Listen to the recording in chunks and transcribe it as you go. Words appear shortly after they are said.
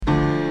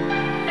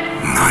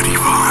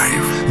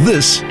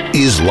This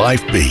is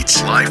Life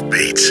Beats. Life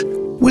Beats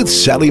with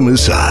Sally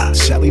Musa.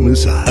 Sally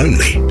Musa.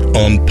 Only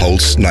on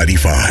Pulse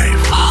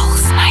 95.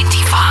 Pulse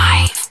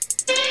 95.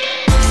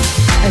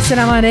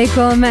 Assalamu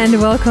alaikum and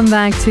welcome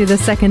back to the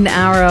second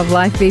hour of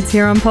Life Beats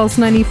here on Pulse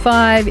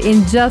 95.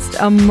 In just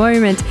a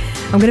moment,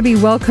 I'm going to be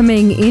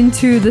welcoming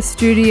into the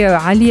studio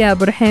Alia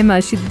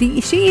Burhema.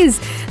 She is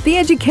the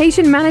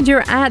education manager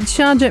at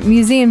Sharjah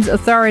Museums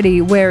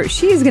Authority, where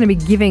she is going to be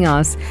giving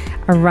us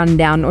a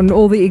rundown on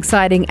all the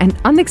exciting and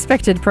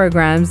unexpected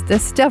programs.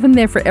 There's stuff in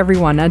there for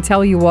everyone, I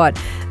tell you what,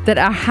 that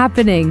are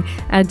happening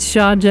at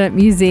Sharjah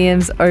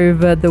Museums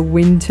over the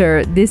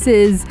winter. This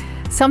is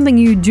something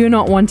you do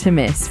not want to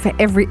miss for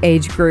every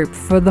age group,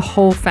 for the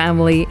whole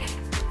family.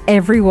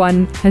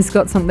 Everyone has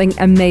got something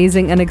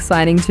amazing and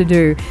exciting to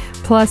do.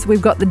 Plus,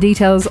 we've got the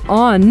details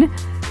on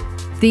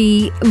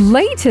the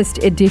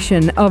latest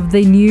edition of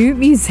the new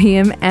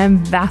Museum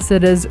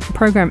Ambassadors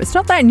program. It's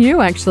not that new,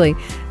 actually.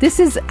 This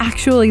is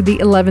actually the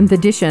 11th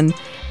edition.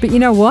 But you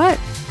know what?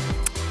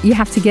 You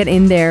have to get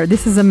in there.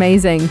 This is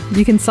amazing.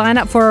 You can sign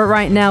up for it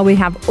right now. We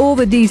have all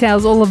the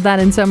details, all of that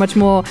and so much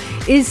more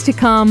is to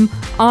come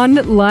on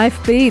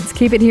Life Beats.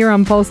 Keep it here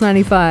on Pulse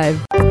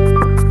 95.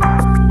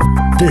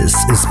 This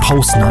is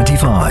Pulse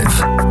 95.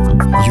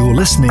 You're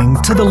listening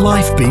to the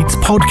Life Beats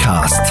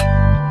podcast.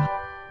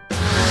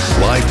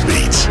 Life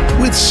Beats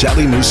with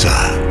Sally Musa.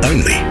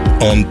 Only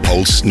on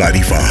Pulse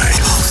 95.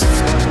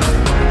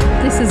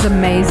 This is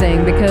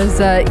amazing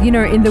because,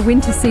 in the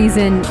winter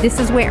season, this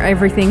is where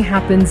everything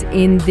happens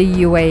in the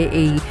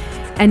UAE.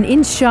 And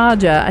in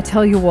Sharjah, I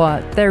tell you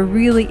what, there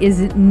really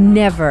is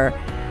never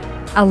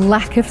a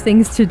lack of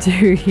things to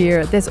do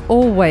here. There's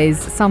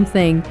always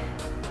something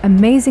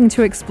amazing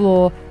to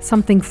explore,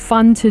 something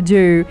fun to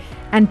do,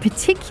 and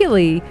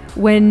particularly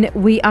when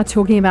we are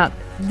talking about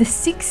the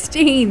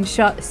 16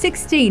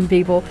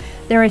 people.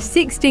 There are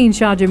 16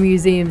 Sharjah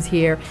museums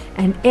here,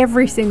 and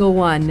every single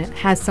one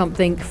has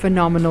something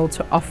phenomenal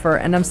to offer.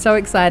 And I'm so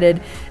excited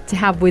to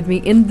have with me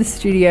in the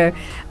studio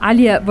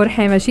Alia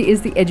Burhema. She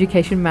is the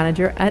education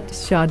manager at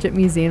Sharjah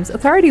Museums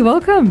Authority.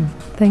 Welcome.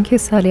 Thank you,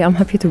 Sally. I'm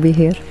happy to be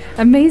here.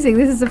 Amazing.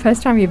 This is the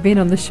first time you've been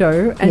on the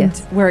show, and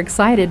yes, we're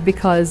excited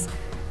because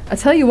I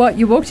tell you what,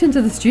 you walked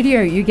into the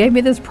studio, you gave me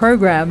this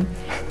program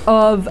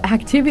of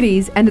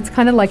activities, and it's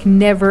kind of like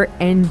never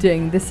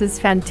ending. This is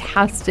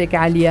fantastic,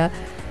 Alia.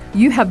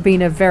 You have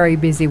been a very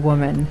busy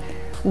woman.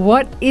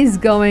 What is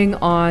going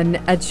on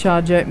at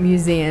Sharjah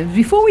Museums?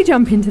 Before we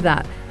jump into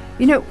that,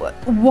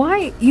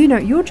 why,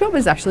 your job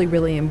is actually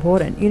really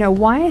important.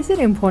 Why is it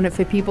important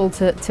for people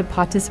to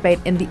participate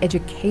in the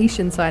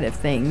education side of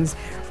things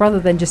rather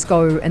than just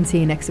go and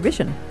see an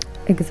exhibition?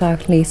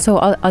 Exactly. So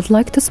I'd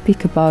like to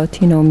speak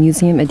about,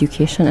 museum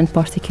education in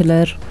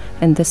particular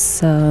in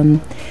this,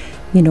 in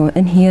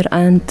here.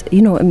 And,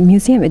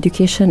 museum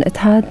education, it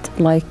had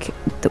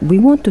we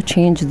want to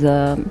change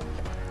the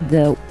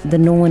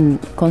known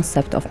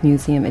concept of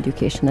museum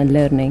education and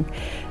learning.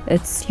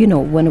 It's,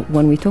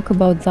 when we talk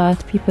about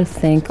that, people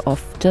think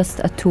of just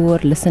a tour,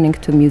 listening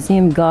to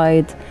museum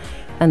guide,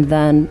 and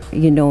then,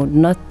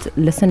 not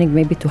listening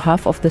maybe to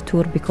half of the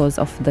tour because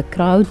of the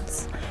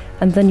crowds.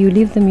 And then you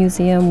leave the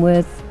museum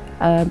with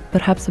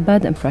perhaps a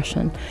bad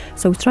impression.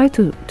 So we try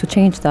to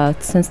change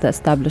that since the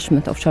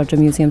establishment of Sharjah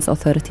Museums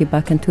Authority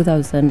back in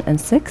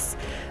 2006.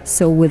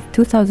 So with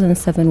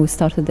 2007, we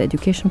started the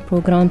education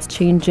programs,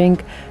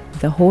 changing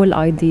the whole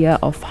idea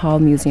of how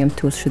museum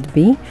tours should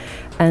be,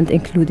 and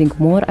including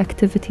more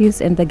activities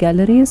in the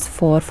galleries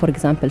for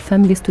example,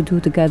 families to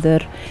do together,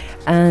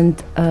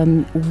 and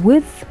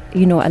with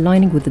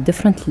aligning with the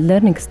different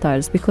learning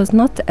styles, because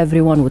not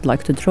everyone would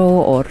like to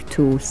draw or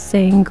to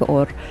sing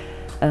or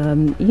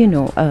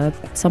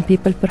some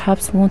people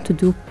perhaps want to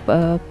do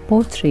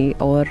poetry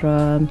or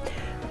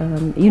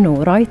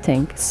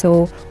writing.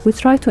 So we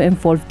try to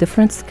involve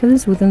different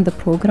skills within the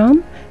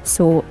program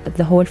so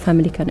the whole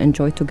family can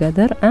enjoy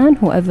together, and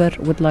whoever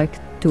would like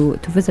to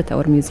visit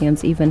our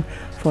museums, even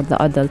for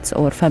the adults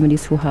or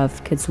families who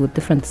have kids with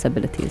different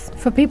disabilities.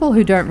 For people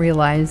who don't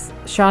realize,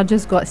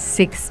 Sharjah's got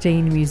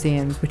 16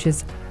 museums, which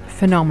is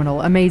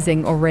phenomenal,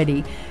 amazing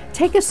already.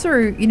 Take us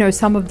through,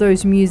 some of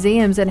those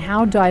museums and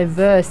how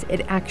diverse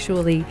it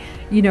actually,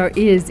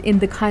 is in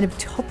the kind of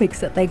topics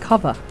that they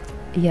cover.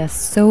 Yes,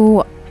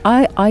 so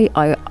I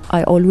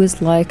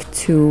always like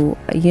to,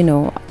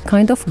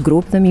 kind of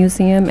group the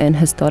museum in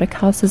historic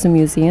houses and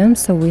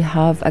museums. So we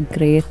have a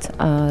great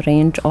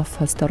range of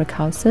historic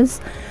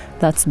houses.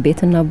 That's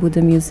Beit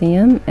al-Nabuda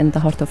Museum in the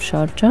heart of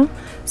Sharjah.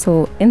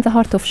 So in the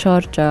heart of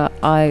Sharjah,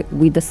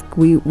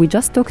 we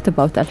just talked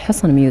about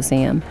Al-Hisn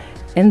Museum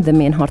in the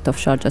main heart of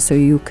Sharjah. So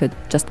you could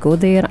just go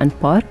there and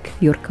park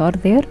your car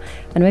there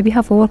and maybe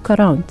have a walk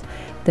around.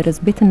 There is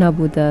Beit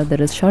al-Nabuda,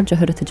 there is Sharjah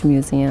Heritage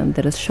Museum,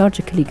 there is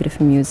Sharjah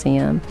Calligraphy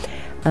Museum,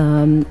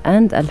 and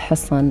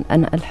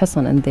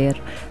Al-Hisn in there.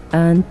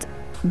 And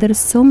there is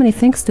so many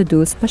things to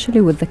do,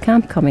 especially with the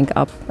camp coming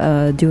up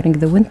during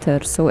the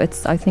winter. So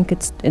I think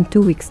it's in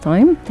 2 weeks'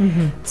 time.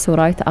 So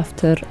right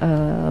after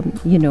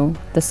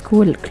the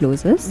school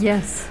closes.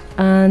 Yes.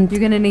 And you're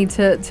going to need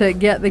to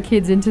get the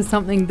kids into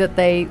something that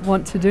they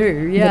want to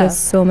do. Yeah. There is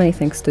so many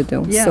things to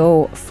do. Yeah.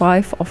 So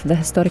 5 of the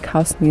historic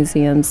house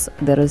museums,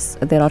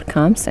 there are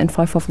camps in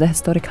 5 of the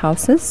historic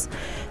houses.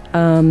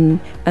 And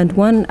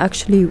one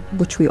actually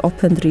which we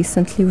opened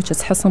recently, which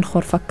is Hissan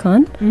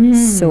Khorfakkan.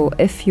 So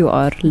if you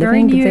are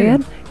living there,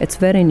 it's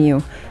very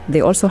new.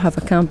 They also have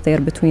a camp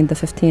there between the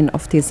 15th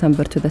of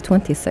December to the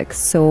 26th.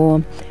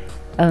 So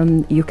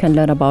you can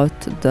learn about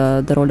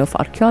the role of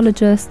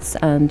archaeologists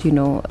and,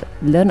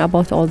 learn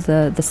about all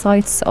the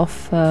sites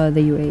of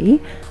the UAE.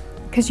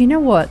 Because you know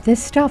what?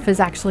 This stuff is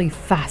actually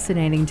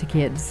fascinating to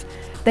kids.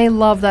 They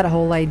love that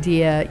whole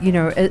idea,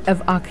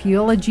 of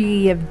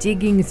archaeology, of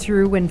digging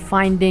through and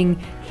finding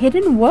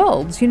hidden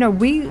worlds.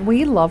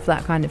 We love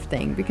that kind of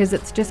thing because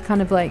it's just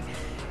kind of like,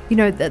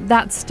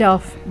 that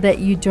stuff that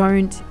you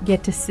don't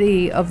get to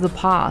see of the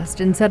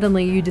past, and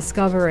suddenly you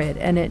discover it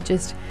and it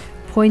just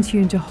points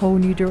you into whole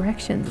new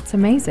directions. It's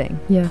amazing.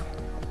 Yeah.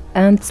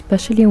 And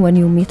especially when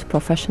you meet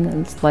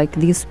professionals, like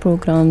these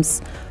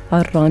programs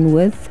are run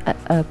with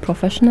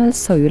professionals,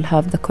 so you'll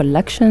have the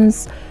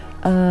collections,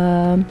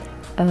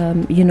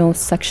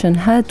 section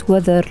head,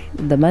 whether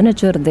the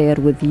manager there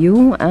with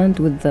you and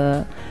with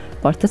the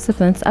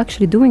participants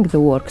actually doing the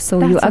work. So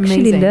That's you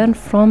actually amazing. Learn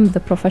from the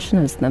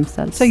professionals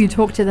themselves. So you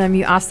talk to them,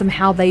 you ask them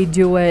how they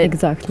do it.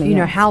 Exactly.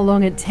 How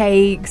long it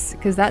takes,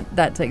 because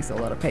that takes a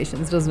lot of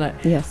patience, doesn't it?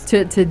 Yes.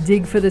 To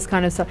dig for this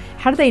kind of stuff.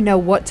 How do they know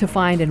what to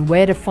find and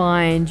where to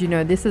find?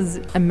 This is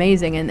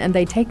amazing. And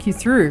they take you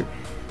through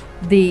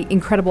the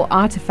incredible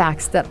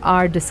artifacts that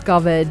are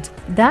discovered.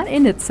 That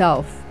in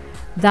itself,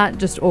 that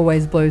just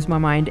always blows my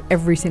mind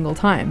every single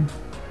time.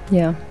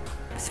 Yeah.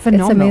 It's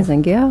phenomenal. It's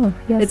amazing, yeah.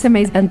 Yes. It's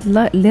amazing. And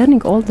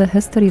learning all the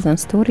histories and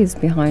stories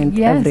behind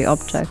every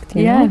object.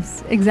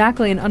 Yes,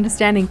 exactly. And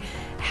understanding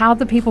how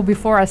the people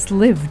before us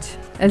lived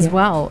as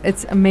well.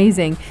 It's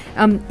amazing.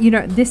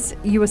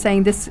 You were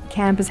saying this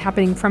camp is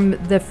happening from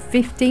the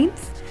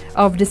 15th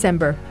of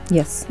December.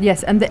 Yes.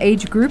 Yes, and the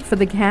age group for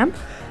the camp?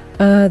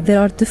 There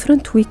are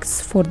different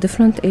weeks for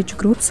different age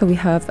groups. So we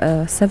have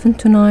 7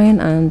 to 9,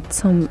 and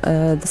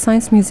the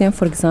Science Museum,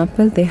 for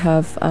example, they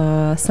have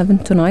 7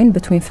 to 9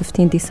 between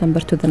 15 December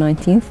to the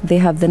 19th. They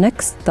have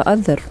the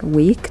other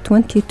week,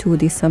 22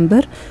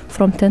 December,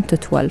 from 10 to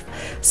 12.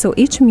 So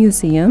each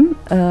museum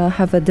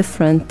have a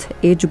different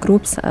age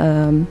groups,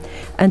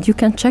 and you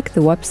can check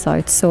the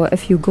website. So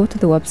if you go to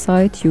the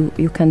website,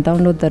 you can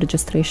download the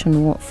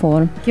registration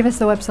form. Give us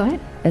the website.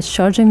 It's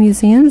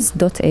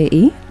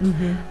sharjahmuseums.ae,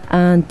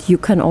 and you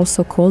can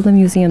also call the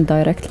museum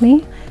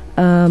directly.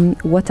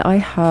 What I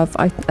have,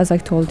 as I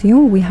told you,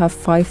 we have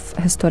 5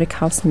 historic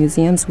house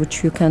museums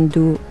which you can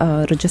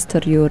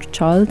register your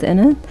child in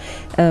it.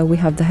 We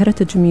have the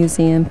Heritage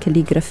Museum,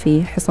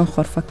 Calligraphy, Hissan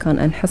Khorfakkan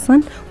and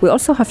Hissan. We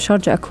also have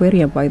Sharjah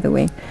Aquarium, by the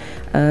way.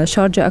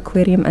 Sharjah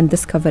Aquarium and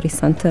Discovery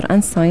Center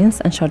and Science,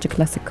 and Sharjah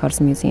Classic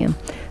Cars Museum.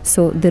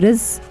 So there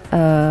is,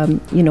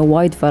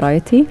 wide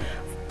variety.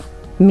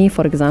 Me,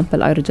 for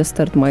example, I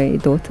registered my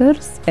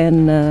daughters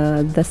in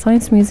the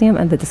Science Museum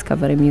and the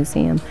Discovery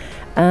Museum,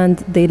 and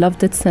they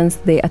loved it since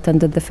they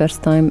attended the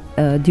first time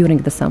during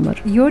the summer.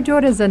 Your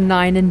daughters are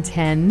 9 and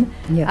 10.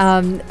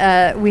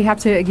 Yes. We have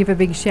to give a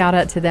big shout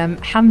out to them,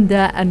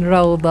 Hamda and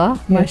Rawda,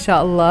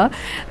 mashallah.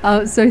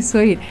 So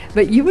sweet.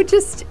 But you were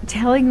just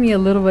telling me a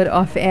little bit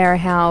off air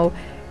how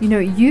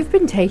you've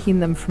been taking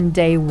them from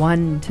day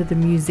one to the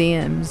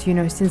museums,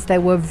 since they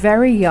were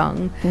very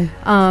young.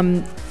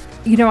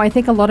 I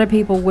think a lot of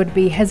people would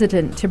be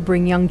hesitant to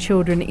bring young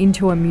children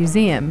into a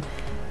museum.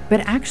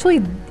 But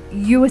actually,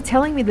 you were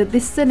telling me that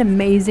this is an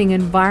amazing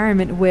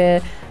environment where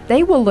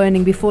they were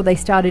learning before they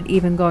started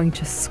even going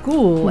to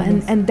school,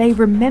 and they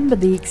remember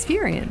the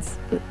experience.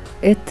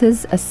 It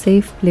is a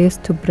safe place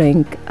to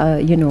bring,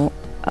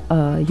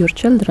 your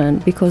children,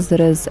 because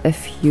there is,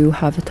 if you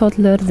have a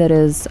toddler, there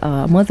is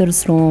a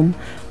mother's room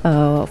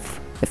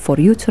for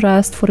you to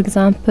rest, for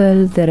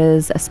example. There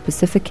is a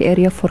specific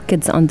area for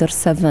kids under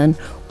 7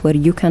 where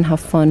you can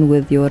have fun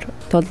with your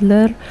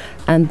toddler,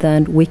 and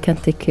then we can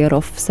take care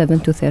of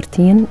 7 to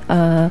 13,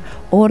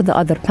 or the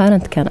other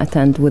parent can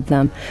attend with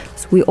them.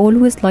 So we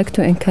always like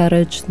to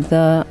encourage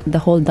the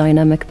whole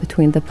dynamic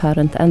between the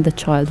parent and the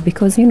child,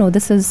 because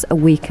this is a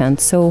weekend,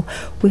 so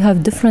we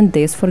have different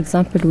days. For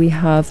example, we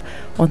have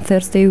on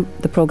Thursday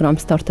the program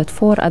starts at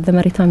 4 at the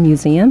Maritime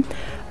Museum.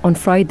 On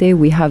Friday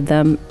we have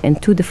them in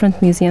 2 different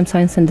museums,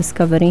 Science and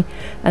Discovery,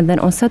 and then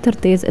on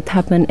Saturdays it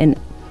happens in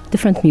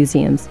different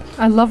museums.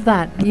 I love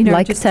that.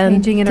 Like just 10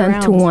 changing it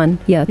around. to 1.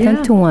 Yeah,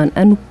 10 to 1.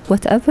 And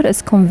whatever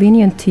is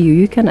convenient to you,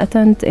 you can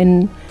attend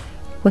in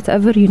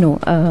whatever,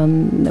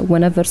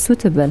 whenever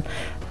suitable.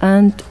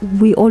 And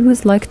we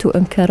always like to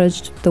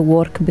encourage the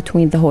work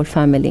between the whole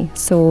family.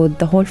 So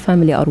the whole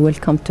family are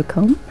welcome to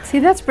come. See,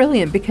 that's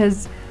brilliant,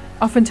 because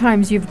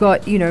oftentimes you've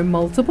got,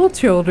 multiple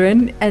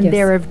children, and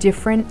they're of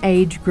different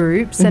age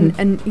groups.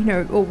 And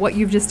what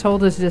you've just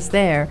told us just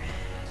there,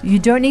 you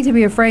don't need to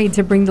be afraid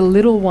to bring the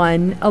little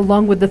one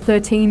along with the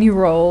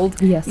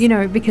 13-year-old. Yes. You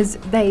know, because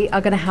they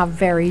are going to have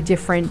very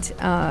different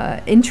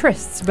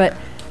interests, but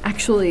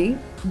actually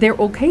they're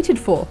all catered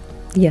for.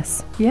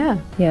 Yes. Yeah.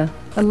 Yeah.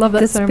 I love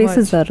that The so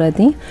spaces much. are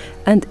ready,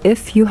 and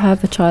if you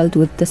have a child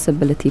with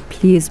disability,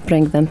 please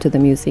bring them to the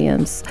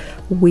museums.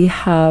 We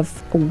are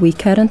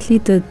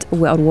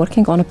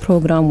working on a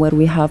program where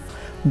we have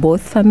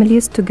both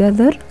families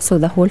together, so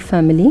the whole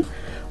family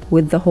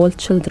with the whole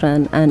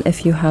children. And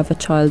if you have a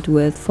child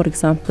with, for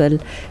example,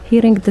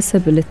 hearing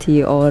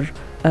disability or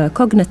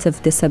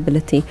cognitive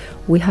disability,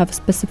 we have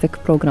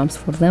specific programs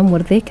for them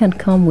where they can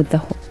come with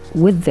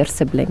their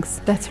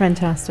siblings. That's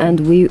fantastic. And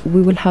we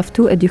will have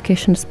 2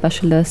 education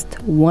specialists,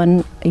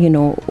 one,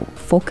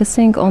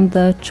 focusing on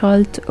the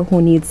child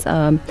who needs,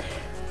 a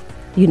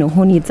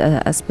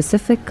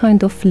specific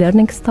kind of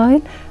learning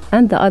style,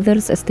 and the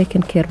others is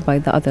taken care by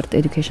the other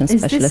education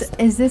specialist.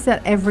 Is this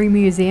at every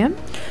museum?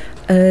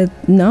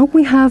 Now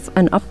we have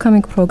an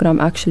upcoming program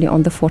actually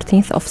on the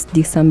 14th of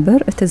December.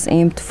 It is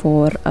aimed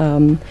for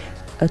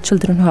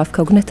children who have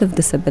cognitive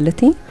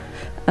disability,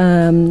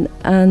 and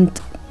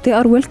they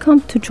are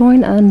welcome to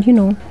join and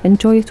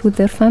enjoy it with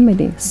their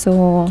family.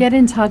 So get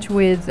in touch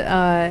with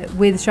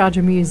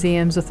Sharjah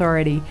Museums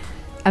Authority.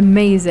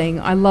 Amazing.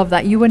 I love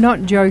that. You were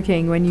not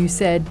joking when you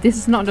said this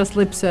is not just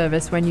lip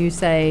service when you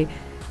say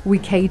we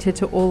cater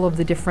to all of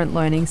the different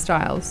learning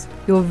styles.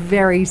 You're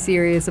very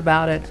serious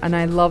about it, and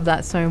I love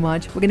that so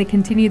much. We're going to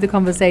continue the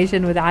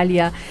conversation with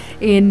Alia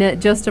in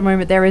just a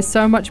moment. There is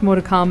so much more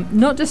to come,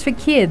 not just for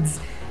kids.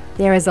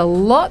 There is a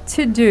lot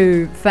to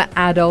do for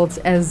adults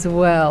as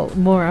well.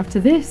 More after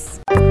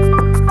this.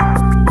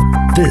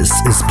 This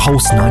is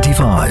Pulse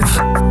 95.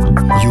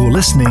 You're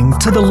listening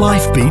to the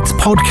Life Beats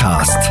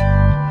podcast.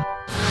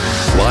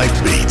 Live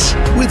Beats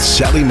with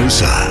Sally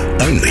Musa,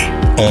 only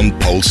on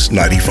Pulse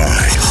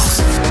 95.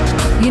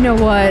 You know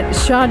what?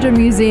 Sharjah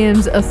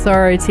Museums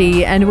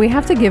Authority, and we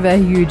have to give a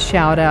huge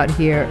shout out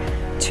here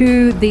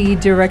to the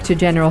Director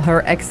General,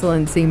 Her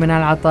Excellency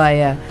Manal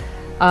Ataya,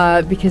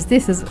 because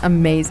this is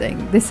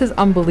amazing. This is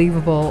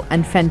unbelievable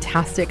and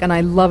fantastic, and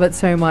I love it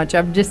so much.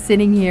 I'm just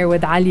sitting here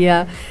with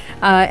Alia,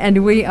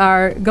 and we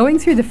are going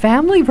through the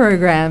family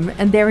program,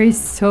 and there is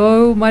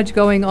so much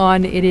going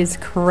on. It is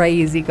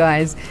crazy,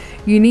 guys.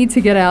 You need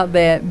to get out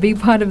there, be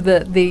part of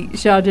the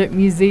Sharjah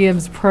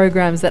Museums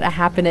programs that are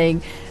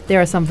happening. There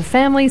are some for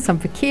families, some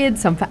for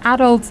kids, some for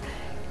adults.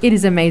 It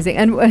is amazing.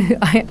 And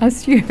I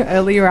asked you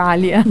earlier,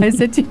 Alia, I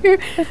said to you,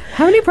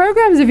 how many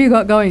programs have you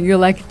got going? You're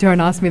like, don't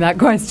ask me that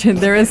question.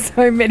 There are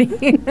so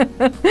many.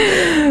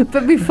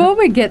 But before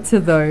we get to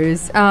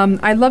those,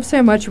 I love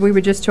so much, we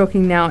were just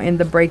talking now in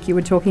the break, you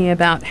were talking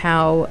about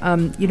how,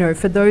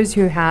 for those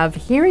who have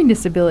hearing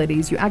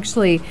disabilities, you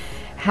actually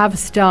have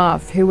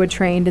staff who are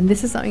trained, and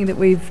this is something that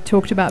we've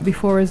talked about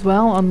before as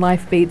well on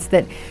Life Beats,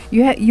 that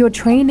you're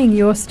training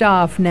your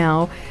staff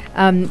now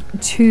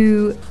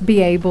to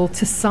be able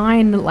to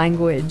sign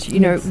language,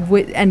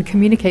 and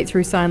communicate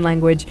through sign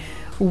language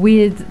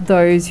with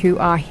those who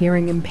are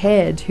hearing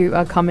impaired, who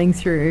are coming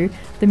through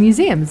the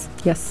museums.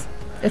 Yes.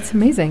 It's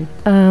amazing.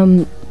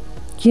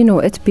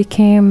 It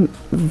became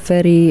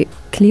very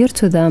clear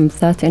to them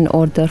that in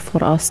order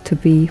for us to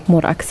be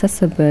more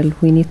accessible,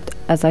 we need,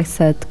 as I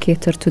said,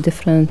 cater to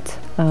different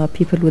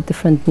people with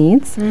different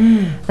needs.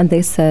 And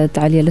they said,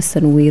 Alia,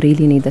 listen, we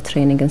really need a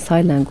training in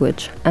sign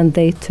language. And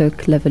they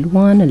took level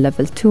 1 and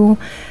level 2.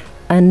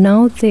 And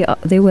now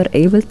they were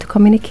able to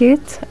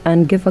communicate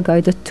and give a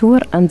guided tour.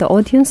 And the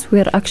audience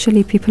were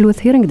actually people with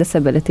hearing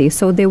disability.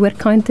 So they were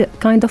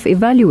kind of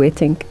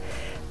evaluating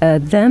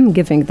them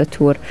giving the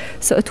tour.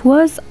 So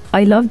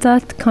I love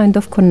that kind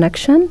of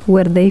connection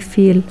where they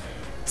feel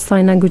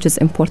sign language is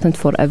important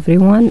for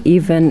everyone,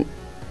 even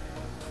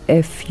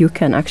if you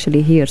can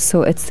actually hear.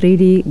 So it's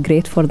really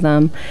great for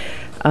them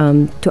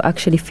to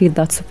actually feel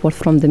that support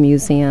from the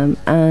museum.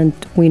 And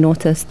we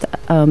noticed,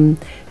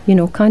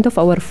 kind of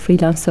our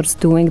freelancers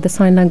doing the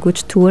sign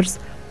language tours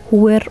who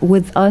were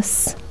with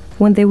us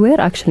when they were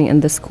actually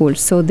in the school.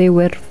 So they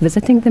were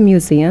visiting the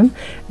museum,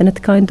 and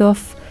it kind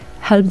of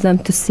help them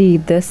to see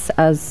this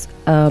as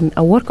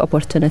a work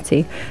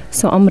opportunity.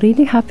 So I'm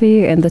really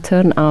happy in the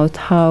turnout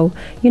how,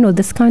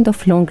 this kind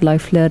of long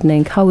life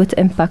learning, how it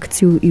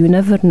impacts you. You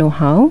never know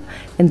how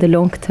in the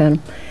long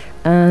term.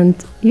 And,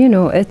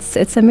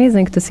 it's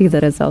amazing to see the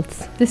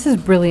results. This is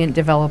brilliant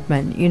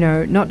development,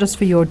 not just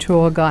for your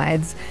tour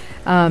guides,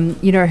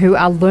 who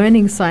are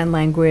learning sign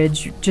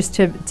language just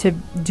to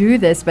do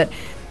this, but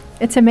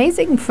it's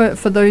amazing for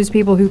those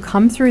people who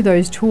come through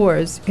those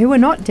tours who are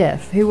not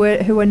deaf, who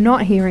are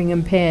not hearing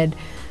impaired.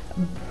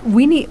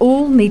 We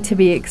all need to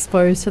be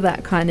exposed to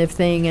that kind of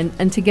thing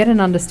and to get an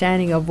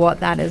understanding of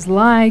what that is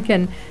like,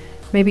 and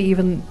maybe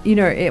even,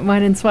 it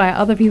might inspire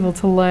other people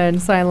to learn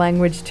sign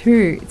language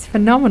too. It's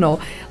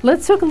phenomenal.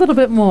 Let's talk a little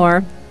bit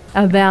more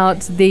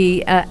about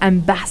the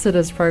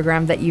ambassadors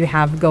program that you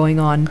have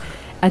going on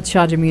at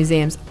Sharjah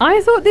Museums.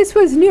 I thought this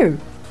was new.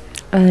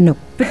 No.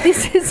 But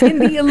this is in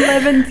the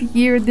 11th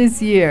year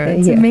this year.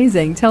 It's yeah.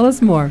 amazing. Tell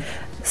us more.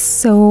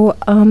 So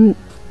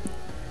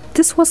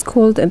This was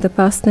called in the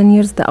past 10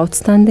 years the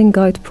Outstanding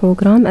Guide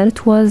Program, and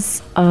it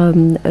was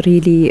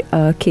really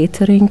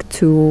catering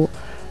to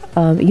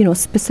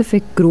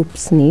specific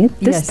groups' need.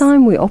 This Yes.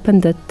 time we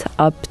opened it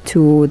up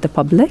to the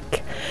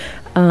public,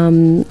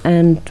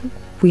 and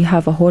we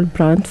have a whole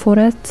brand for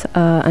it,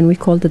 and we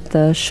called it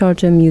the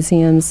Sharjah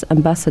Museums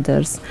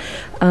Ambassadors.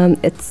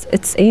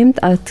 It's aimed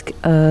at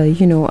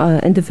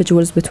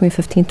individuals between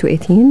 15 to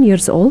 18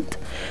 years old,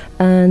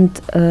 and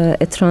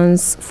it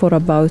runs for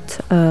about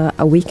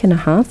a week and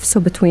a half, so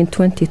between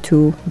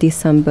 22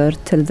 December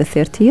till the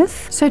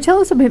 30th. So tell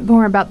us a bit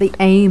more about the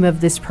aim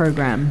of this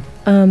program.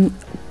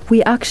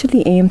 We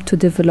actually aim to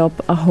develop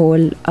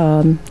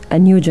a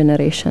new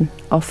generation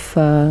of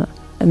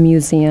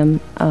museum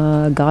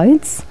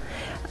guides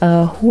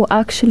who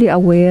actually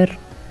aware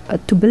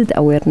to build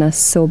awareness.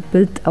 So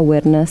build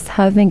awareness,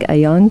 having a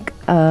young,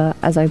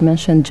 as I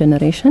mentioned,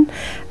 generation,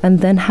 and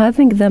then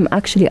having them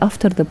actually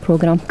after the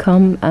program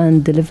come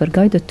and deliver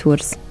guided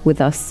tours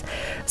with us.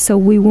 So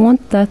we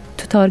want that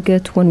to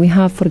target when we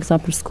have, for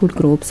example, school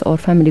groups or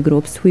family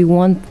groups. We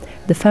want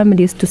the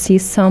families to see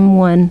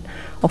someone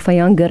of a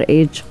younger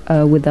age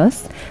with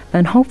us,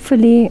 and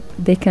hopefully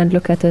they can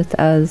look at it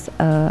as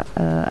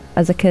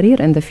a career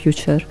in the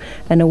future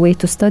and a way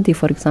to study,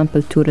 for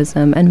example,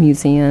 tourism and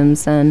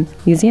museums and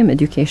museum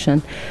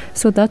education.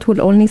 So that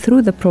will only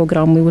through the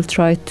program we will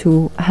try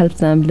to help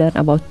them learn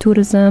about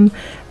tourism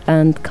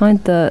and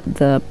kind of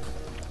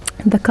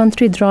the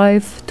country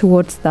drive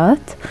towards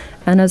that,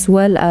 and as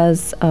well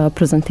as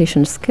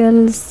presentation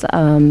skills,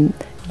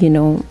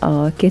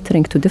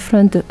 catering to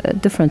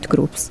different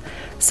groups.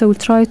 So we'll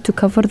try to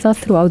cover that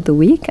throughout the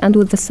week, and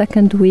with the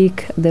second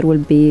week there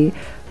will be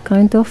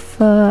kind of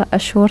a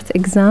short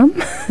exam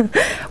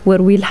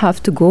where we'll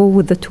have to go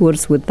with the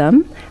tours with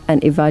them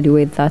and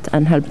evaluate that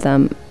and help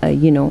them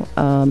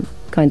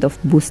kind of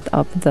boost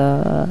up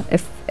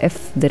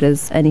if there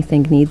is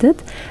anything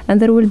needed, and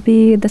there will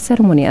be the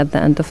ceremony at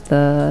the end of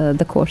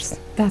the course.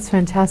 That's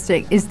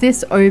fantastic. Is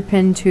this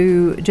open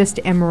to just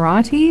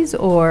Emiratis,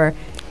 or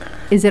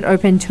is it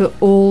open to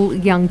all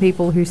young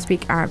people who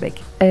speak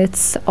Arabic?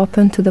 It's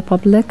open to the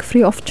public,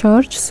 free of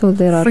charge. So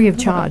there are free of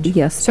charge.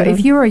 Yes. So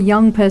if you're a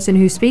young person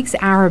who speaks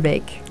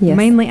Arabic, Yes.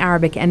 mainly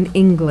Arabic and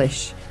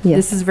English, Yes.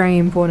 this is very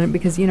important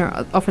because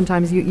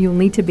oftentimes you'll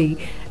need to be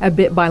a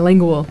bit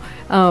bilingual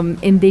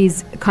in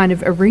these kind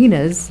of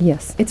arenas.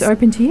 Yes. It's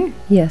open to you.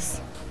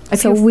 Yes. If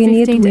So you're we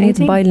 15 to need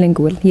 18?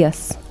 bilingual.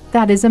 Yes.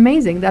 That is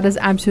amazing. That is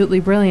absolutely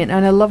brilliant.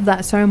 And I love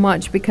that so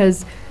much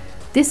because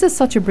this is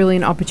such a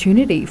brilliant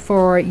opportunity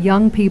for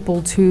young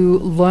people to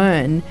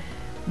learn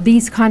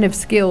these kind of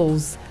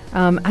skills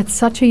at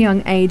such a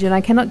young age. And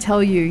I cannot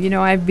tell you,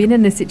 I've been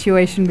in a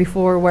situation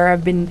before where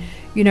I've been,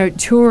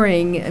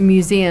 touring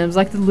museums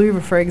like the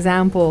Louvre, for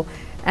example,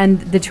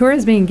 and the tour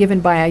is being given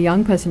by a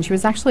young person. She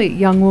was actually a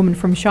young woman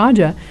from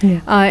Sharjah.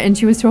 Yeah. And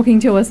she was talking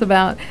to us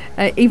about,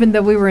 even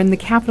though we were in the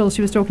capital,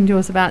 she was talking to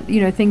us about,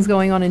 things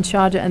going on in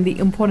Sharjah and the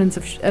importance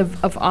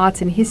of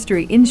arts and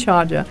history in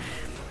Sharjah.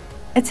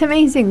 It's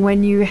amazing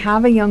when you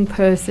have a young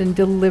person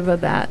deliver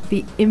that,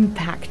 the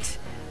impact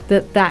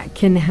that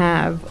can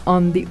have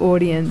on the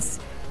audience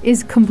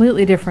is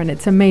completely different.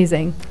 It's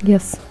amazing.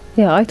 Yes.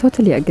 Yeah, I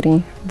totally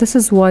agree. This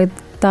is why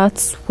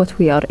that's what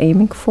we are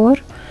aiming for,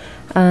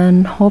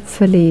 and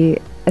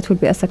hopefully it will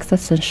be a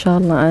success,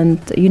 inshallah. And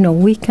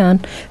we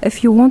can,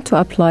 if you want to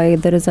apply,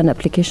 there is an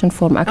application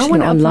form actually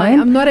online.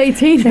 I'm not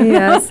 18.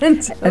 Yes,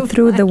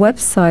 through the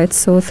website.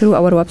 So through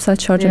our website,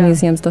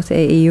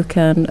 sharjahmuseums.ae, you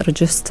can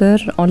register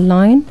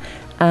online,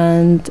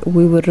 and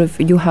we will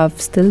you have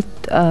still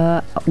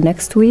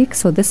next week,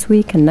 so this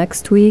week and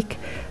next week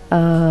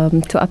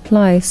to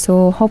apply.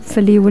 So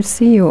hopefully we'll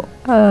see you,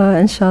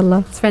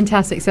 inshallah. It's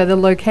fantastic. So the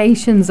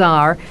locations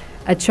are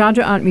at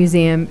Sharjah Art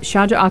Museum,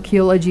 Sharjah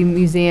Archaeology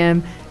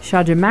Museum,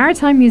 Sharjah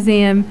Maritime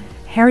Museum,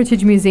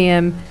 Heritage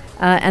Museum,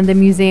 and the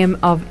Museum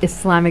of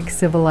Islamic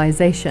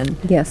Civilization.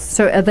 Yes.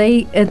 So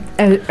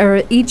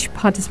are each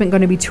participant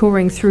going to be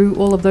touring through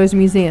all of those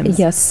museums?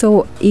 Yes.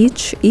 So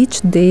each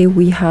day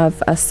we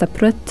have a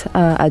separate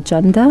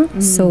agenda.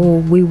 So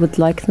we would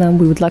like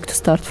to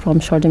start from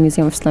Sharjah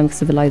Museum of Islamic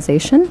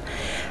Civilization,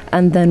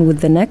 and then with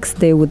the next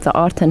day with the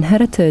art and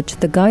heritage,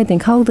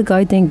 how the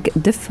guiding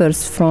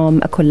differs from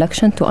a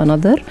collection to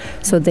another.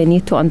 So they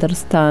need to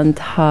understand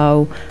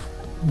how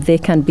they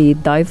can be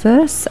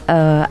diverse,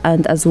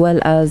 and as well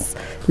as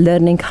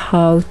learning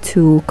how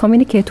to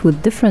communicate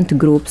with different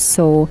groups.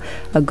 So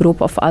a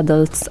group of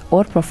adults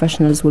or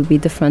professionals will be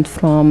different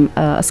from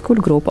a school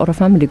group or a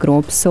family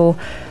group. So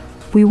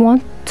we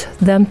want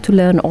them to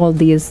learn all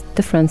these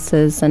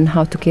differences and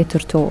how to cater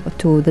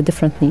to the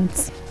different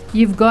needs.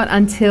 You've got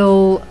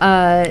until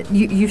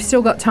you've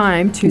still got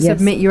time to Yes.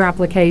 submit your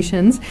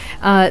applications.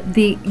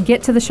 Get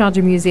to the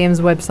Sharjah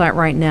Museum's website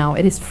right now.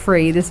 It is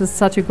free. This is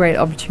such a great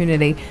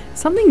opportunity.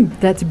 Something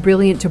that's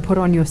brilliant to put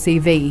on your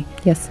CV.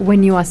 Yes.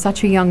 When you are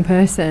such a young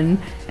person,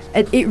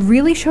 it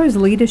really shows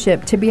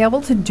leadership to be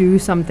able to do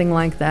something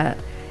like that.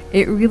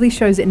 It really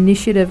shows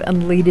initiative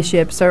and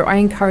leadership. So I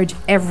encourage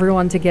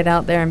everyone to get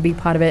out there and be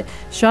part of it.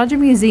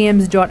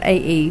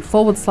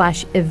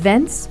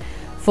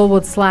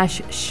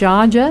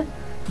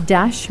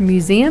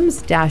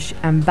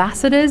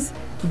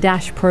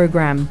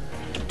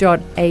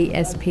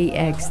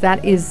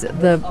 That is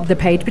the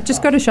page. But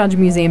just go to Sharjah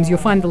Museums. You'll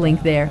find the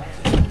link there.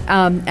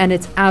 And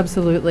it's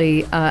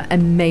absolutely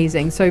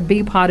amazing. So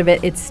be part of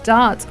it. It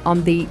starts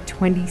on the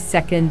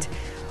 22nd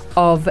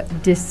of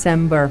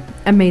December.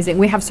 Amazing.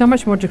 We have so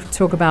much more to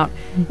talk about,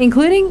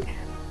 including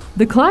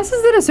the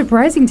classes that are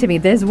surprising to me.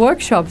 There's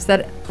workshops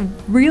that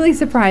really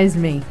surprised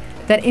me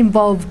that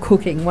involve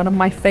cooking, one of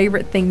my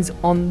favorite things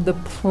on the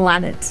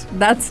planet.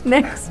 That's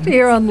next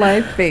here on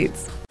Life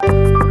Beats.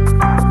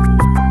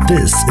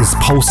 This is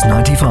Pulse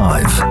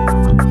 95.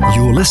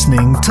 You're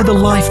listening to the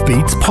Life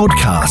Beats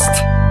podcast.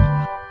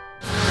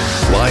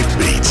 Live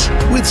Beats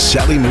with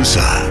Sally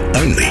Musa,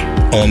 only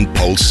on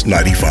Pulse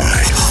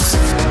 95.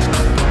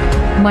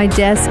 My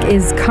desk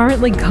is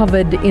currently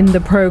covered in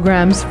the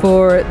programs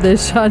for the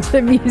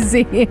Sharjah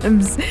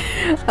Museums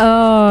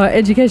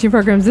education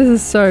programs. This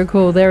is so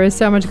cool. There is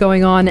so much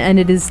going on, and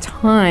it is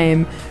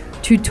time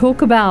to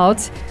talk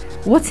about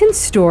what's in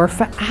store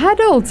for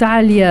adults,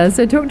 Alia.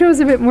 So talk to us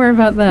a bit more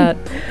about that.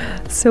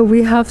 So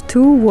we have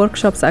 2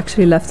 workshops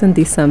actually left in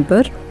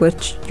December,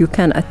 which you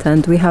can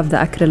attend. We have the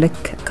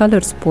acrylic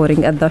colors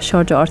pouring at the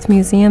Sharjah Art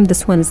Museum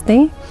this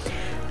Wednesday.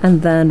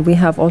 And then we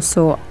have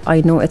also, I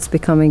know it's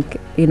becoming,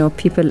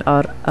 people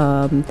are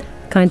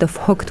kind of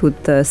hooked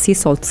with the sea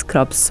salt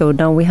scrubs. So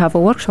now we have a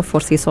workshop for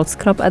sea salt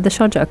scrub at the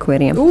Sharjah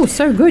Aquarium. Oh,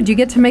 so good. You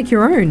get to make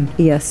your own.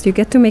 Yes, you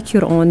get to make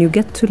your own. You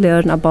get to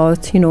learn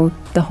about,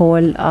 the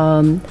whole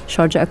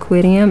Sharjah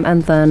Aquarium,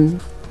 and then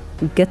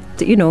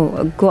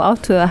go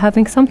out to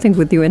having something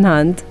with you in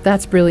hand.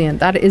 That's brilliant.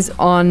 That is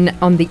on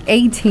the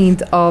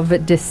 18th of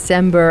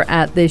December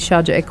at the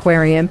Sharjah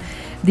Aquarium.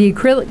 The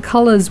acrylic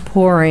colors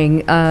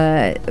pouring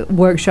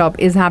workshop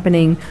is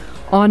happening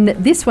on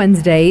this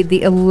Wednesday,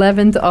 the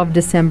 11th of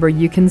December.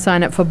 You can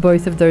sign up for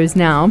both of those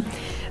now.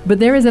 But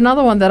there is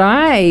another one that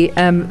I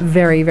am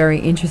very, very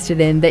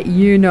interested in that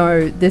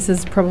this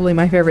is probably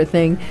my favorite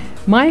thing.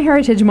 My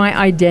Heritage, My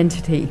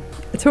Identity.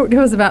 Talk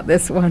to us about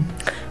this one.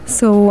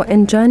 So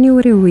in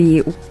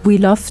January, we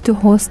love to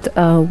host,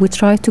 we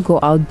try to go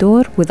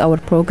outdoor with our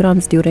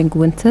programs during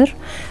winter.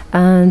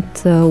 And,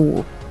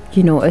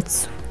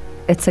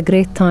 it's a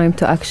great time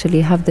to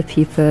actually have the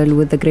people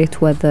with the great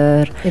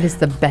weather. It is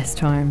the best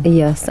time.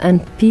 Yes,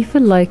 and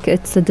people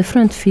it's a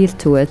different feel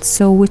to it.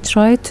 So we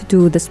try to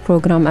do this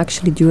program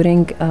actually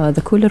during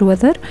the cooler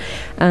weather.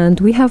 And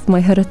we have My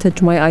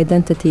Heritage, My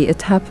Identity.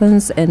 It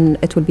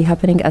will be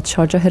happening at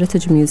Sharjah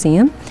Heritage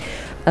Museum.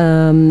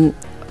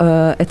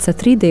 It's a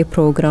 3-day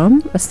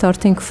program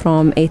starting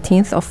from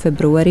 18th of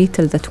February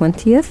till the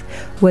 20th,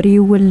 where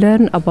you will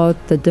learn about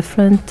the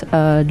different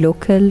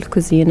local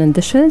cuisine and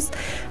dishes.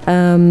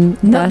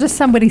 Not just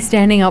somebody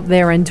standing up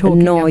there and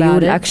talking about it. No, you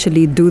will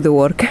actually do the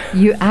work.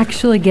 You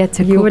actually get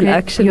to cook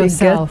it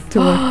yourself. Get to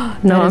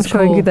work. No, I'm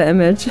showing you the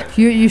image.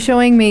 You're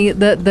showing me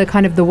the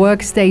kind of the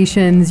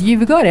workstations.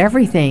 You've got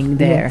everything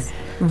there. Yes.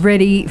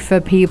 Ready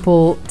for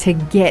people to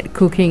get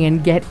cooking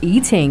and get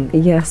eating.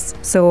 Yes.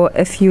 So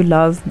if you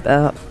love,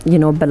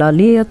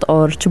 balalit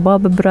or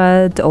chibab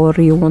bread, or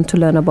you want to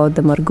learn about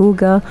the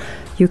marguga,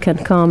 you can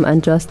come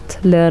and just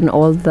learn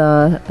all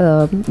the,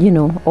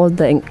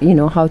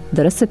 how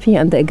the recipe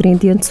and the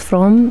ingredients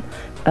from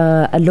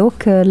a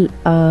local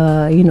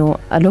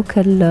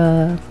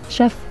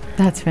chef.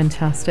 That's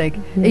fantastic.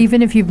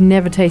 Even if you've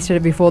never tasted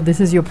it before, this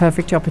is your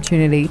perfect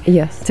opportunity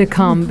to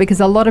come,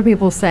 because a lot of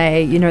people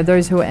say,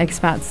 those who are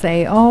expats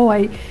say,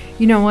 I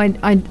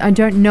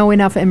don't know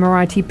enough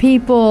Emirati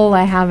people,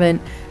 I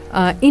haven't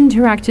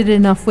interacted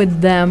enough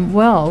with them.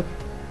 Well,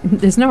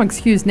 there's no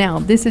excuse now.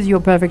 This is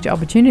your perfect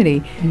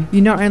opportunity.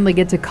 You not only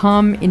get to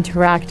come,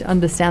 interact,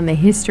 understand the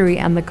history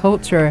and the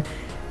culture,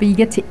 but you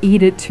get to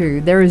eat it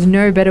too. There is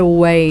no better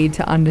way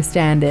to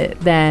understand it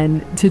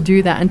than to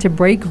do that and to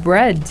break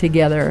bread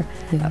together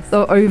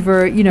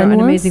over, an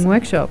amazing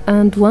workshop.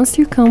 And once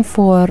you come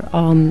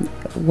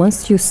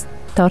once you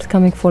start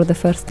coming for the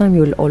first time,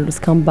 you will always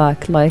come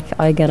back.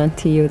 I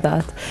guarantee you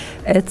that.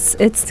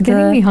 It's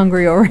getting me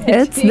hungry already.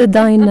 It's the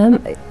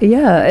dynamic.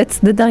 It's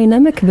the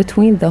dynamic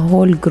between the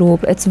whole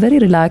group. It's very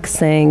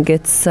relaxing.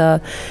 It's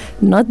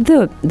not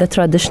the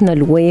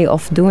traditional way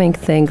of doing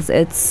things.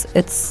 It's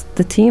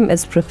the team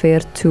is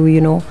prepared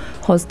to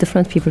host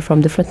different people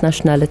from different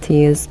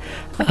nationalities,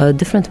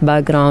 different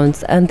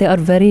backgrounds, and they are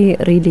very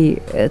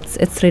really.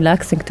 It's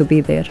relaxing to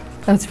be there.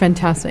 That's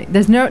fantastic.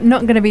 There's not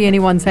going to be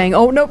anyone saying,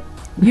 "Oh no,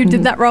 you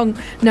did that wrong."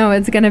 No,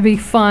 it's going to be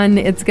fun.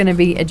 It's going to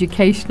be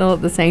educational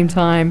at the same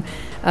time,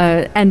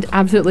 and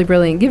absolutely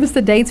brilliant. Give us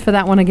the dates for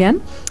that one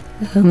again.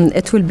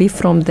 It will be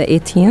from the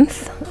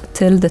 18th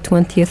till the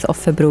 20th of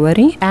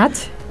February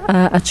at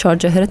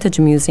Sharjah Heritage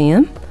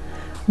Museum.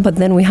 But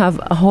then we have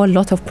a whole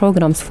lot of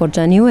programs for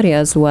January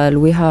as well.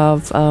 We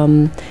have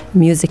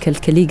musical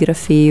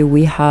calligraphy,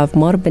 we have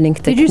marbling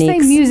techniques. Did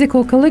you say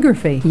musical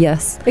calligraphy?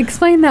 Yes.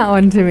 Explain that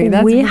one to me.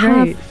 That's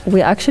great.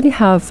 We actually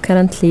have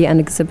currently an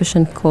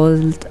exhibition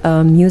called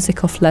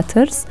Music of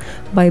Letters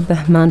by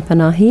Bahman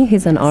Panahi.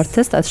 He's an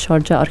artist at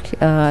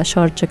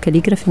Sharjah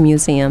Calligraphy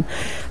Museum.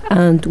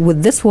 And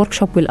with this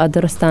workshop, we'll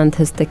understand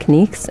his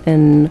techniques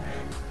in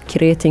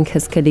creating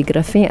his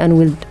calligraphy, and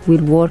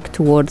we'll work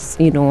towards,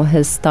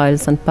 his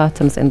styles and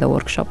patterns in the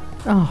workshop.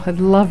 Oh, I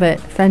love it.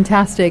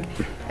 Fantastic.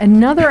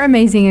 Another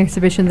amazing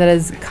exhibition that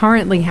is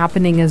currently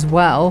happening as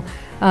well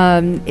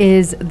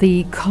is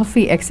the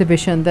coffee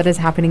exhibition that is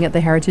happening at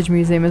the Heritage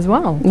Museum as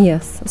well.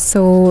 Yes.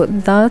 So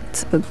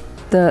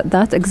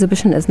that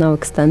exhibition is now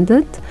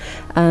extended,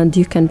 and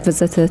you can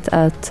visit it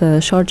at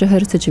Sharjah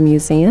Heritage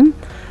Museum.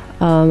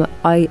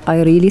 I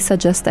really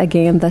suggest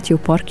again that you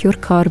park your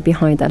car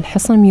behind Al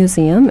Hassan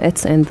Museum.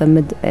 It's in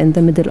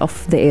the middle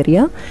of the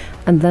area,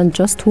 and then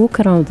just walk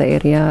around the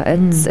area.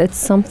 It's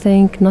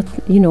something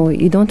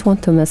you don't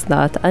want to miss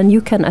that. And you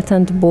can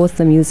attend both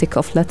the Music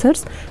of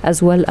Letters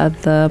as well as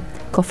the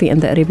Coffee in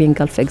the Arabian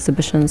Gulf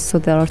exhibitions. So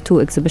there are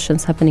 2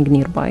 exhibitions happening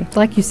nearby.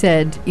 Like you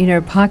said,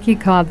 park your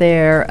car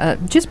there.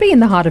 Just be in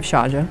the heart of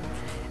Sharjah,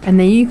 and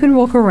then you can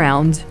walk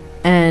around.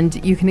 And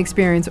you can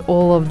experience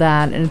all of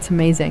that, and it's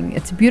amazing.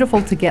 It's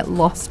beautiful to get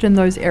lost in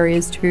those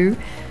areas too,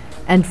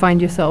 and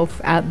find yourself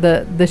at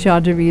the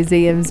Sharjah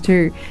museums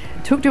too.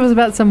 Talk to us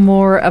about some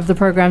more of the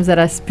programs that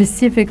are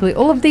specifically,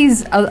 all of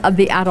these are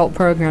the adult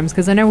programs,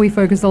 because I know we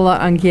focus a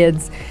lot on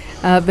kids,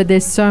 but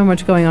there's so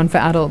much going on for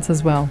adults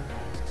as well.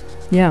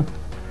 Yeah.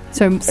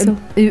 So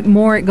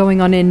more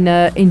going on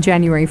in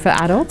January for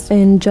adults?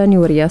 In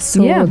January, yes.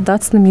 So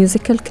that's the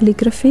musical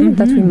calligraphy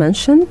that we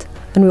mentioned.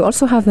 And we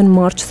also have in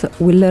March,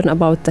 we'll learn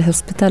about the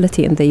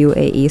hospitality in the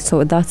UAE.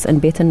 So that's in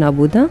Beit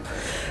al-Nabuda.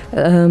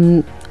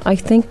 I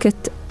think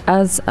it's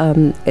as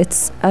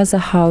a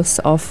house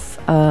of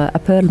a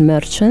pearl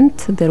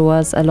merchant. There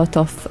was a lot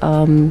of,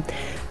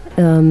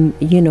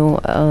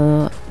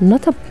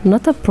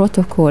 not a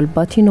protocol,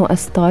 but, a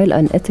style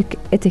and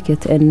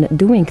etiquette in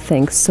doing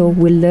things. So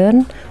we'll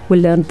learn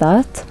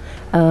that,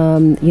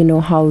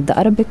 how the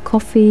Arabic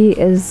coffee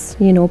is,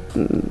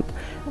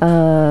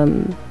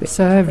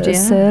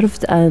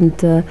 served,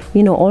 and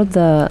all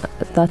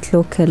that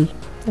local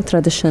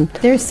tradition.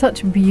 There's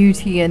such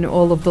beauty in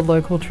all of the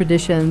local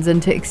traditions,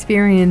 and to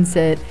experience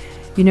it,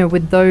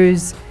 with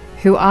those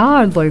who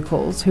are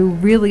locals, who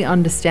really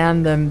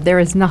understand them, there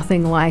is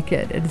nothing like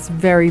it. It's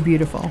very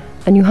beautiful.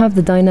 And you have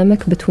the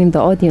dynamic between the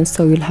audience.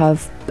 So you'll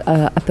have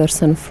a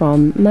person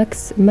from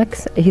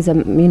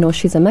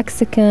she's a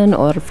Mexican,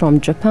 or from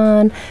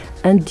Japan,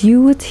 and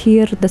you would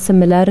hear the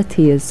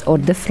similarities or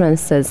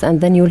differences,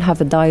 and then you'll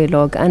have a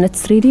dialogue. And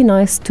it's really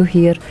nice to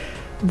hear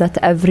that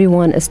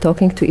everyone is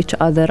talking to each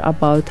other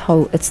about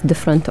how it's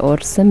different or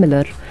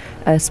similar,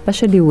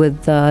 especially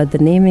with the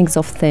namings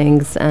of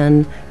things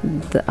and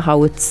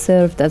how it's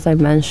served, as I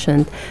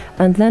mentioned.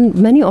 And then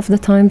many of the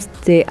times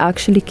they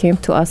actually came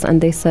to us and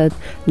they said,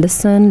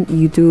 listen,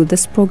 you do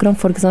this program,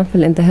 for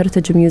example, in the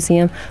Heritage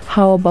Museum,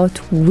 how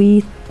about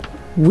we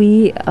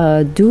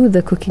do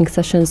the cooking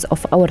sessions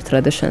of our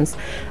traditions?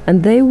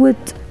 And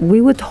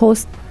we would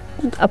host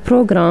a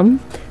program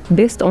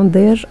based on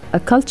their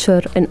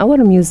culture in our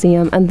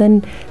museum, and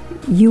then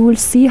you will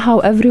see how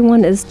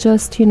everyone is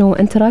just,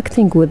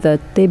 interacting with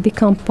it. They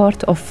become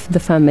part of the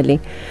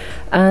family.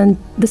 And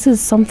this is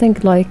something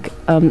like,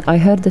 I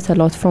heard it a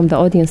lot from the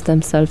audience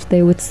themselves.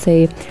 They would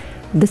say,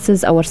 this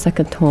is our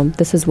second home.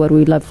 This is where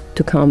we love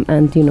to come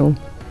and,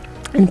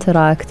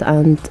 interact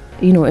and,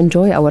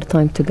 enjoy our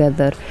time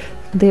together.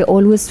 They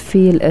always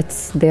feel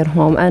it's their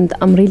home. And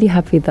I'm really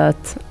happy that,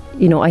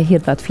 I hear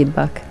that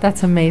feedback.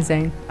 That's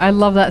amazing. I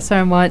love that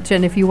so much.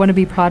 And if you want to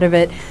be part of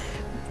it,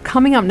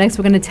 coming up next,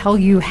 we're going to tell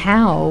you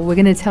how. We're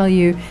going to tell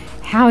you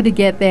how to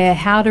get there,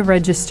 how to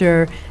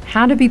register,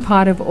 how to be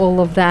part of all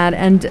of that,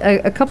 and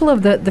a couple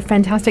of the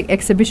fantastic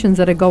exhibitions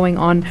that are going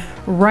on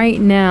right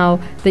now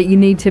that you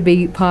need to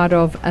be part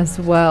of as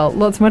well.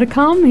 Lots more to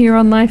come here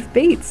on Life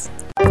Beats.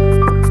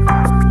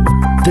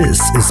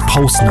 This is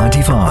Pulse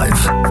 95.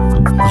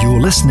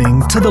 You're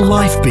listening to the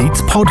Life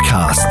Beats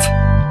podcast.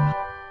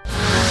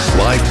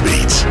 Live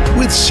Beats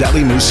with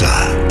Sally Musa,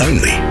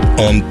 only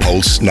on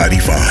Pulse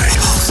 95.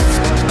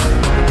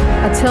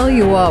 I tell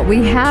you what,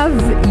 we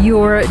have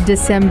your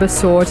December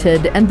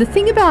sorted, and the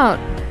thing about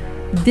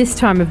this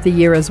time of the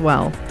year as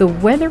well, the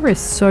weather is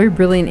so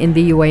brilliant in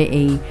the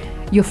UAE.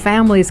 Your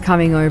family is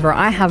coming over.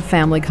 I have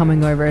family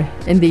coming over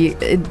in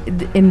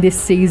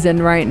this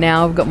season right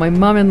now. I've got my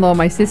mum-in-law,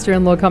 my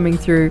sister-in-law coming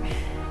through.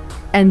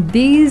 And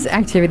these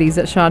activities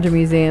at Sharjah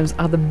museums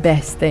are the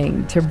best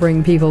thing to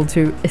bring people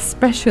to,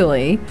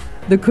 especially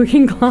the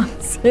cooking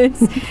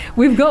classes.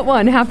 We've got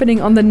one happening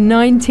on the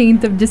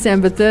 19th of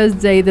December,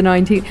 Thursday the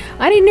 19th.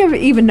 I didn't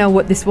even know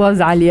what this was,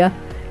 Alia.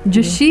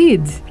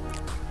 Jasheed.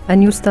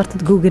 And you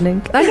started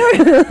Googling. I know.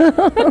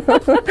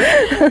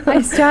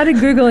 I started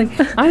Googling.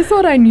 I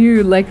thought I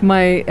knew like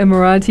my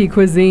Emirati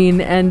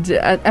cuisine, and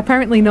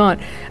apparently not.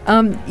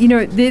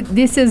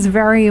 This is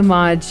very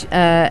much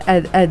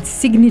a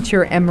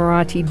signature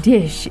Emirati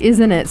dish,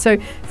 isn't it? So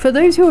for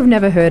those who have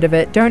never heard of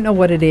it, don't know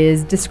what it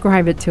is,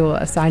 describe it to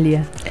us,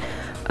 Alia.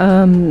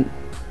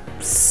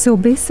 So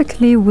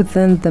basically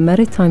within the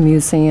Maritime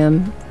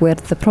Museum, where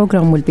the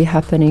program will be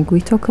happening, we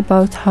talk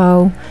about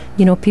how,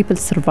 people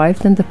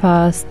survived in the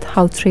past,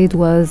 how trade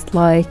was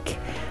like,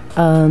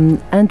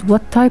 and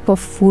what type of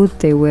food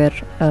they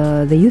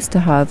used to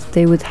have.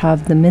 They would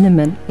have the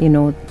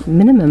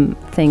minimum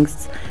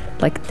things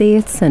like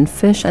dates and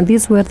fish, and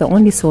these were the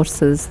only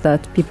sources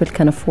that people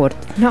can afford.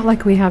 Not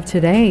like we have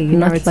today.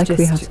 Not like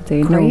we have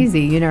today.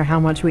 Crazy,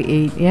 how much we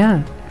eat.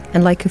 Yeah.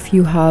 And like if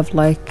you have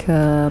like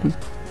a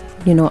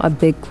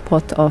big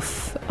pot of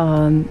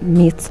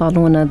meat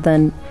salona,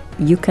 then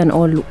you can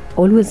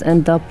always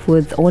end up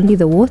with only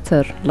the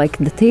water, like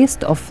the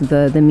taste of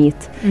the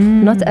meat.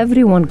 Not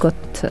everyone got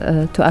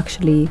to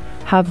actually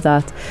have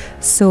that.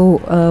 So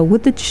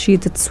with the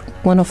jashid, it's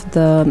one of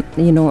the,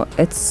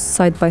 it's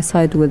side by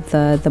side with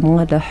the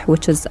malih,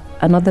 which is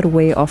another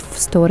way of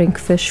storing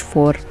fish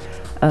for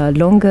a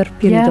longer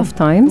period of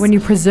time. When you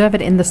preserve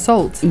it in the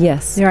salt.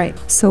 Yes. Right.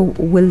 So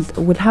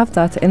we'll have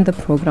that in the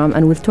program,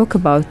 and we'll talk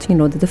about,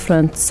 the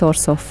different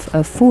source of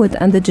food.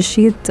 And the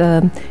jashid,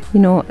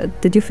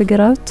 did you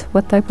figure out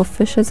what type of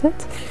fish is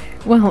it?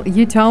 Well,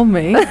 you told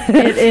me.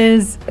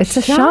 It's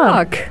a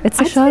shark. It's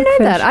a shark. I didn't know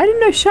fish. that. I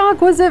didn't know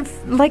shark was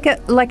like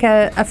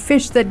a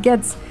fish that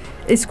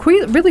is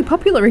really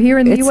popular here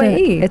in the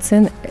UAE.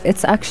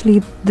 It's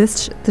actually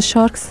the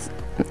sharks,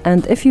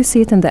 and if you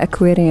see it in the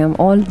aquarium,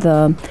 all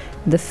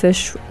the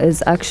fish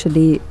is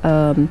actually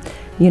from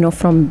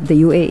the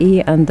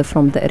UAE and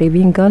from the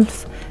Arabian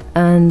Gulf,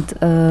 and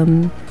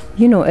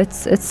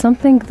it's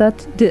something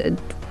that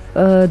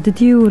did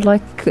you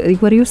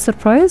were you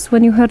surprised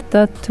when you heard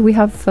that we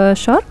have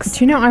sharks?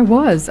 Do you know, I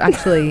was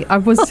actually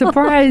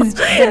surprised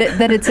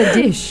that it's a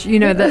dish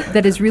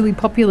that is really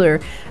popular.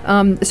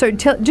 So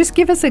just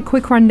give us a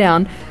quick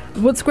rundown.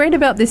 What's great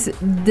about this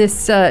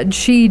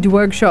Sheed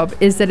workshop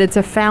is that it's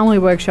a family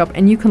workshop,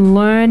 and you can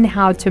learn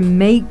how to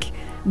make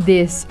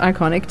this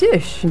iconic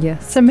dish.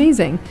 Yes, it's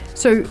amazing.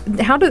 So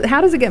how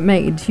does it get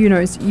made?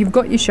 You've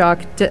got your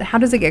shark. How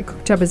does it get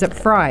cooked up? Is it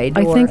fried?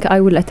 I think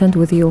I will attend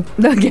with you.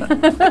 Okay.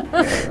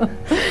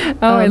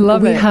 I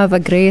love it. We have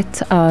a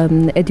great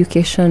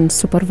education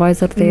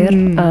supervisor there.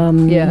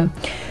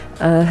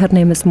 Her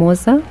name is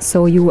Moza.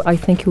 So I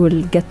think you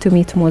will get to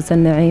meet Moza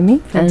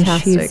Naimi.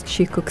 Fantastic. And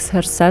she cooks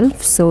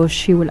herself. So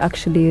she will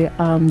actually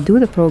do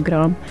the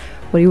program,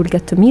 where you will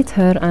get to meet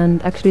her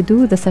and actually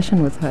do the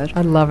session with her.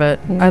 I love it.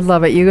 Yes. I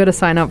love it. You got to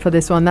sign up for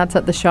this one. That's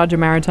at the Sharjah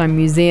Maritime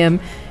Museum.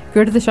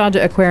 Go to the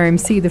Sharjah Aquarium,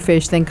 see the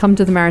fish, then come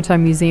to the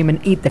Maritime Museum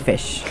and eat the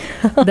fish.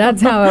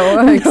 That's how it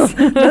works.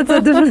 That's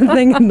a different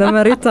thing in the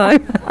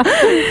Maritime.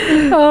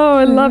 Oh,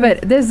 I love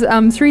it. There's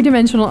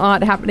three-dimensional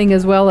art happening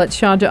as well at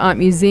Sharjah Art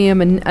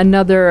Museum, and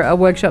another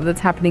workshop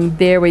that's happening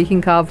there where you can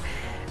carve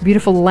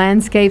beautiful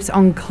landscapes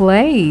on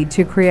clay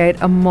to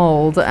create a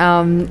mold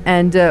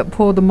and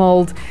pour the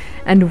mold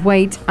and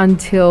wait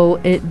until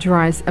it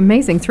dries.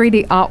 Amazing.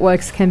 3D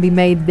artworks can be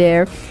made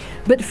there.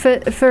 But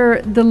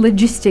for the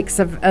logistics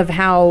of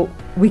how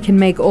we can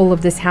make all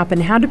of this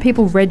happen, how do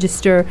people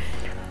register?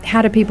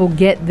 How do people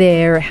get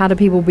there? How do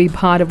people be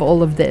part of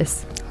all of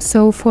this?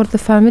 So for the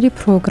family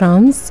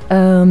programs,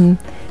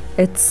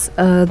 it's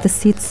the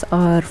seats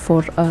are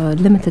for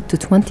limited to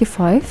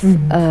 25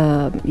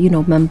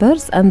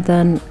 members, and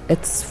then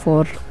it's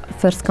for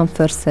first come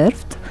first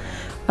served.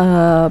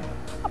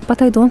 But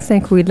I don't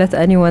think we let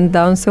anyone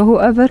down, so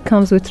whoever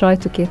comes, we try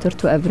to cater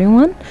to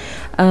everyone,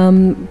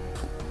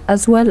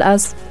 as well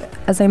as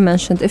I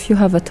mentioned, if you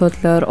have a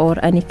toddler or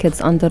any kids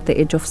under the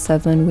age of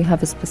 7, we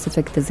have a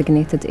specific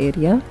designated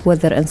area,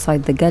 whether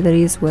inside the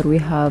galleries where we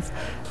have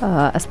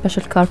a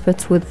special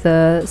carpet with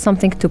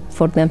something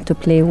for them to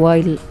play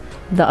while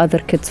the other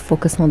kids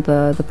focus on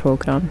the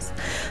programs.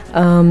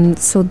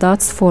 So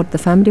that's for the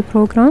family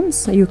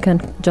programs. You can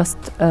just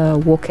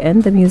walk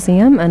in the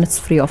museum, and it's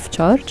free of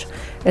charge.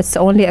 Its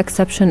only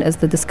exception is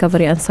the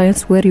Discovery and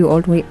Science, where you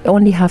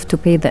only have to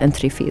pay the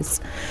entry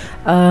fees.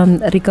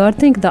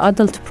 Regarding the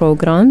adult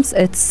programs,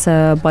 it's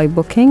by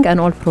booking, and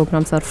all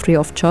programs are free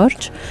of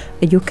charge.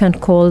 You can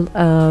call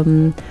our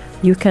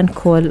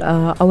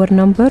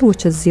number,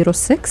 which is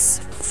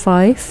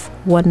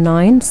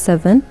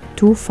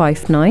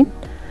 0651972259.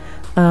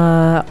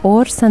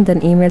 Or send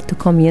an email to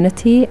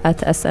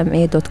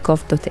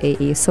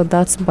community@sma.gov.ae. So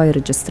that's by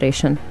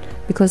registration,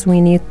 because we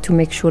need to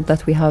make sure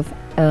that we have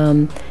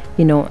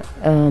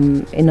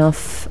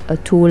enough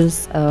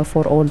tools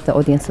for all the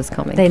audiences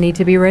coming. They need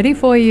to be ready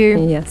for you.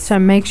 Yes. So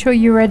make sure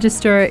you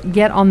register,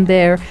 get on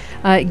there,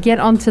 get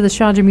onto the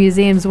Sharjah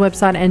Museum's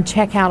website and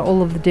check out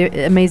all of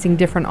the amazing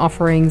different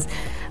offerings.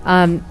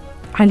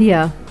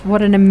 Alia,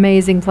 what an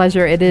amazing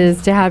pleasure it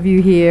is to have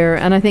you here.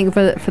 And I think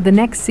for the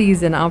next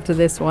season after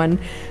this one,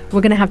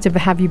 we're going to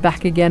have you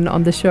back again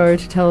on the show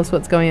to tell us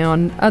what's going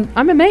on.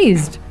 I'm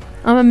amazed.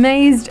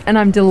 And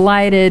I'm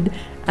delighted.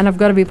 And I've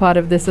got to be part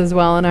of this as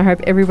well. And I hope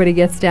everybody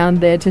gets down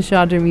there to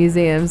Sharjah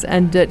Museums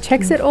and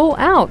checks it all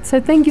out. So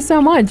thank you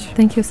so much.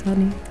 Thank you,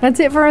 Sally. That's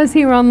it for us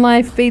here on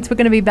Life Beats. We're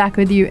going to be back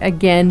with you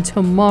again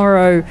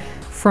tomorrow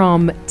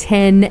from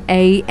 10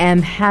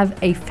 a.m. Have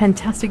a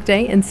fantastic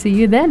day and see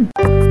you then.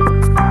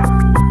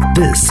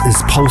 This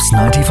is Pulse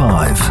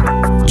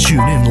 95.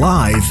 Tune in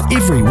live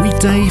every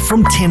weekday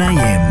from 10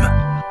 a.m.